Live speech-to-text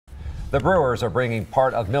The Brewers are bringing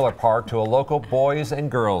part of Miller Park to a local Boys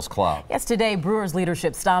and Girls Club. Yes, today Brewers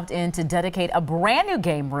leadership stopped in to dedicate a brand new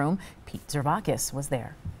game room. Pete Zervakis was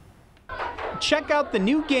there. Check out the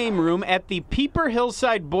new game room at the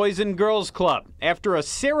Pieper-Hillside Boys and Girls Club. After a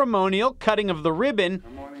ceremonial cutting of the ribbon,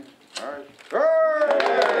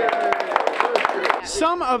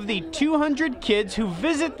 some of the 200 kids who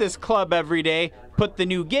visit this club every day put the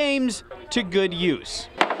new games to good use.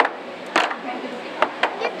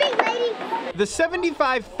 The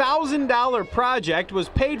 $75,000 project was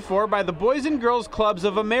paid for by the Boys and Girls Clubs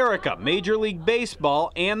of America, Major League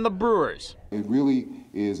Baseball, and the Brewers. It really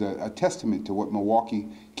is a testament to what Milwaukee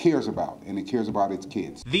cares about, and it cares about its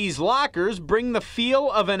kids. These lockers bring the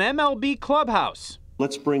feel of an MLB clubhouse.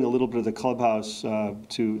 Let's bring a little bit of the clubhouse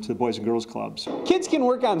to the Boys and Girls Clubs. Kids can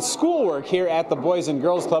work on schoolwork here at the Boys and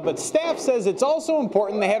Girls Club, but staff says it's also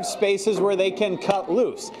important they have spaces where they can cut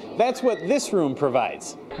loose. That's what this room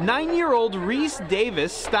provides. 9-year-old Reese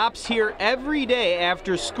Davis stops here every day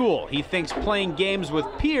after school. He thinks playing games with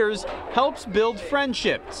peers helps build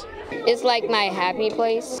friendships. It's like my happy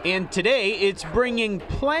place. And today it's bringing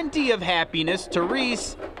plenty of happiness to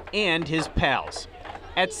Reese and his pals.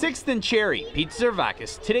 At 6th and Cherry, Pete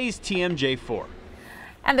Zervakis, today's TMJ4.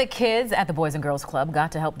 And the kids at the Boys and Girls Club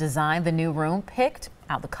got to help design the new room, picked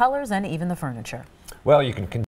out the colors and even the furniture. Well, you can